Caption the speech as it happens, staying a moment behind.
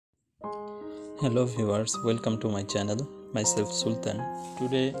Hello viewers, welcome to my channel. Myself Sultan.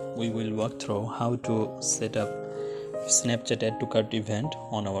 Today we will walk through how to set up Snapchat add to cart event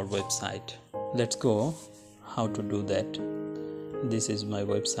on our website. Let's go how to do that. This is my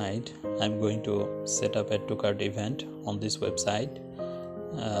website. I'm going to set up add to cart event on this website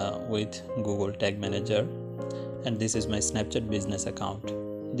with Google Tag Manager, and this is my Snapchat business account.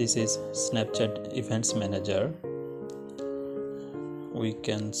 This is Snapchat Events Manager. We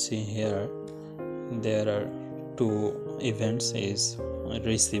can see here there are two events is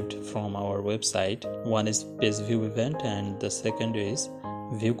received from our website. One is page view event and the second is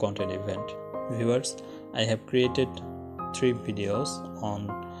view content event. Viewers, I have created 3 videos on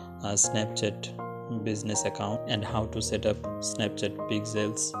a Snapchat business account and how to set up Snapchat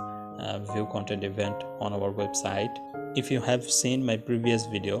pixels view content event on our website. If you have seen my previous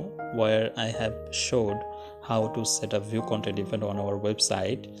video where I have showed how to set up view content event on our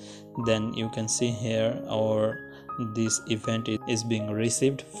website, then you can see here this event is being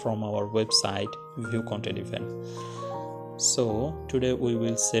received from our website view content event. So today we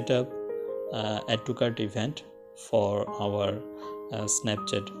will set up add to cart event for our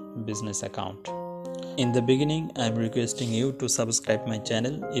Snapchat business account. In the beginning, I'm requesting you to subscribe my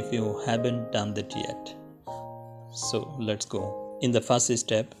channel if you haven't done that yet. So let's go. In the first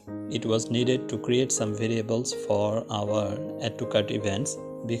step, it was needed to create some variables for our add to cart events,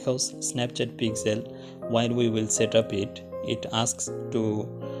 because Snapchat pixel, while we will set up it asks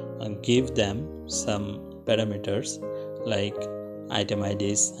to give them some parameters like item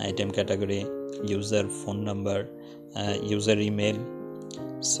IDs, item category, user phone number, user email.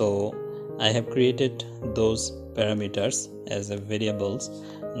 So I have created those parameters as a variables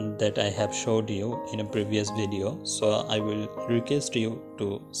that I have showed you in a previous video. So I will request you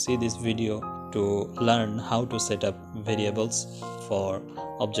to see this video to learn how to set up variables for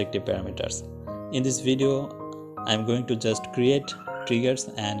objective parameters. In this video, I am going to just create triggers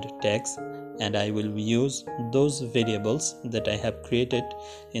and tags, and I will use those variables that I have created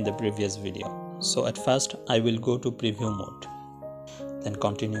in the previous video. So at first I will go to preview mode, then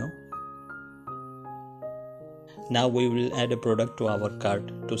continue. Now we will add a product to our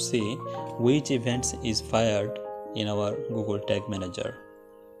cart to see which events is fired in our Google Tag Manager.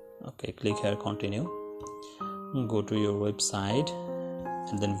 Okay, click here, continue. Go to your website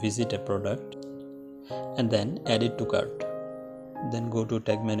and then visit a product and then add it to cart. Then go to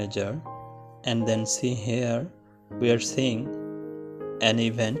Tag Manager and then see here we are seeing an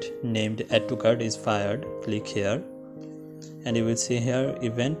event named add to cart is fired. Click here and you will see here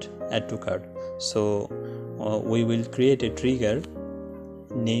event add to cart. So we will create a trigger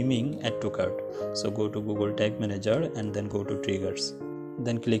naming add to cart. So go to Google Tag Manager and then go to triggers,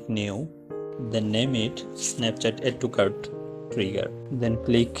 then click new, then name it Snapchat add to cart trigger, then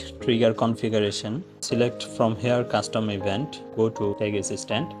click trigger configuration, select from here custom event, go to tag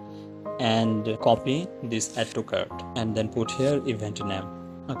assistant and copy this add to cart and then put here event name.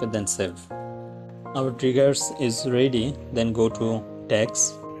 Okay, then save. Our triggers is ready. Then go to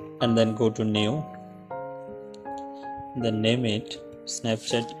tags and then go to new, then name it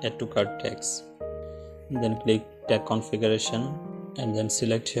Snapchat add to cart tags, then click tag configuration and then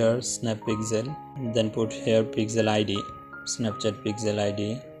select here snap pixel, then put here pixel ID, Snapchat pixel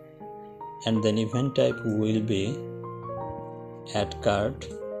ID, and then event type will be add cart,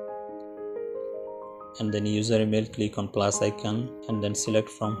 and then user email, click on plus icon and then select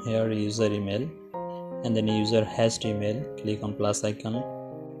from here user email, and then user hashed email, click on plus icon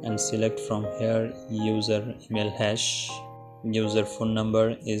and select from here user email hash. User phone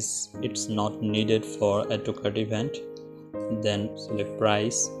number it's not needed for add to cart event. Then select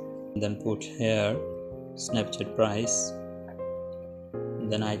price, then put here Snapchat price,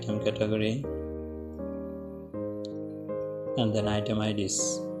 then item category and then item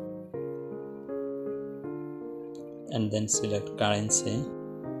IDs, and then select currency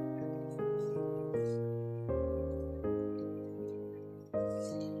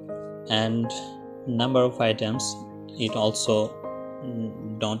and number of items. It also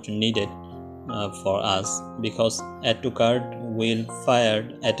don't need it for us, because add to cart will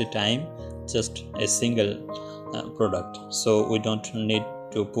fire at a time just a single product, so we don't need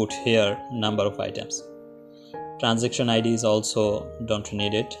to put here number of items. Transaction IDs also don't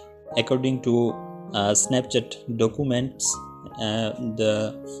need it. According to Snapchat documents,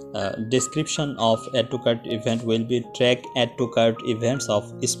 the description of add to cart event will be track add to cart events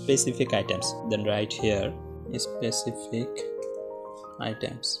of specific items. Then write here specific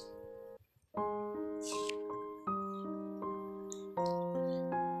items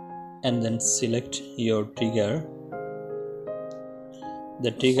and then select your trigger,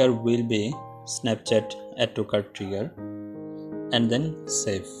 The trigger will be Snapchat add to cart trigger, and then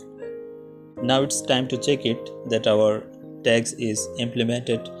save. Now it's time to check it that our tags is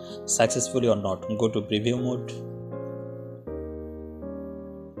implemented successfully or not. Go to preview mode.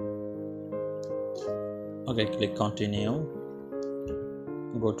 Okay, click continue.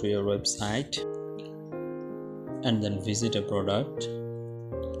 Go to your website and then visit a product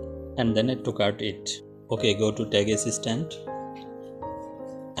and then add to cart it. Okay, go to tag assistant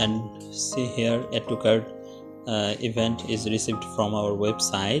and see here add to cart event is received from our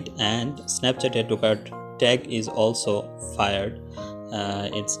website, and Snapchat add to cart tag is also fired.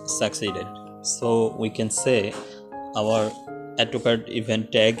 It's succeeded. So we can say our add to cart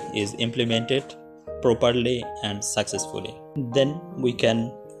event tag is implemented properly and successfully. Then we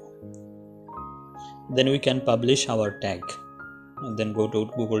can publish our tag, and then go to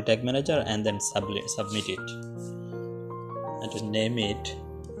Google Tag Manager and then submit it, and name it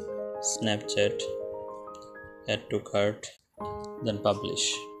Snapchat add to cart, then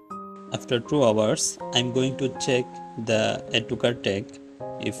publish. After 2 hours, I'm going to check the add to cart tag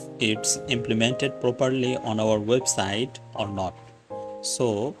if it's implemented properly on our website or not.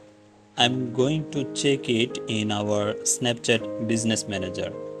 So I'm going to check it in our Snapchat Business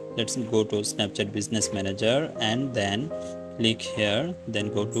Manager. Let's go to Snapchat Business Manager and then click here,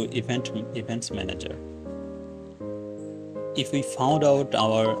 then go to Events Manager. If we found out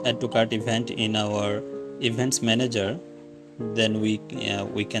our add to cart event in our Events Manager, then we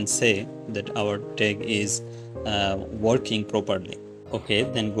can say that our tag is working properly. Okay,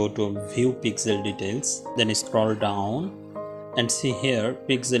 then go to View Pixel Details, then scroll down and see here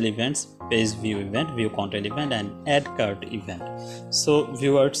Pixel Events, Page View Event, View Content Event, and Add Cart Event. So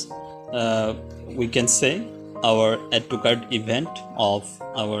viewers, we can say our add to cart event of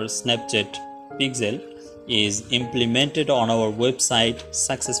our Snapchat Pixel is implemented on our website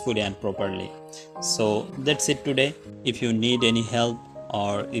successfully and properly. So that's it today. If you need any help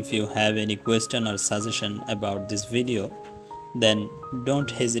or if you have any question or suggestion about this video, then don't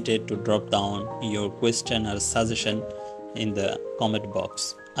hesitate to drop down your question or suggestion in the comment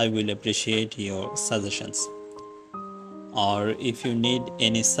box. I will appreciate your suggestions. Or if you need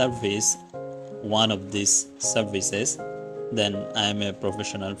any service, one of these services, then I am a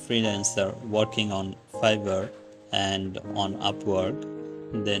professional freelancer working on Fiverr and on Upwork.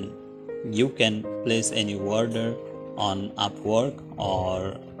 Then you can place any order on Upwork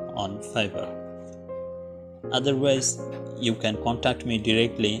or on Fiverr. Otherwise, you can contact me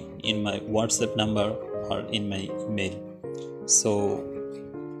directly in my WhatsApp number or in my email. So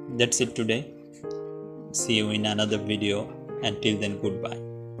that's it today. See you in another video. Until then, goodbye.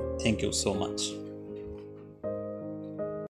 Thank you so much.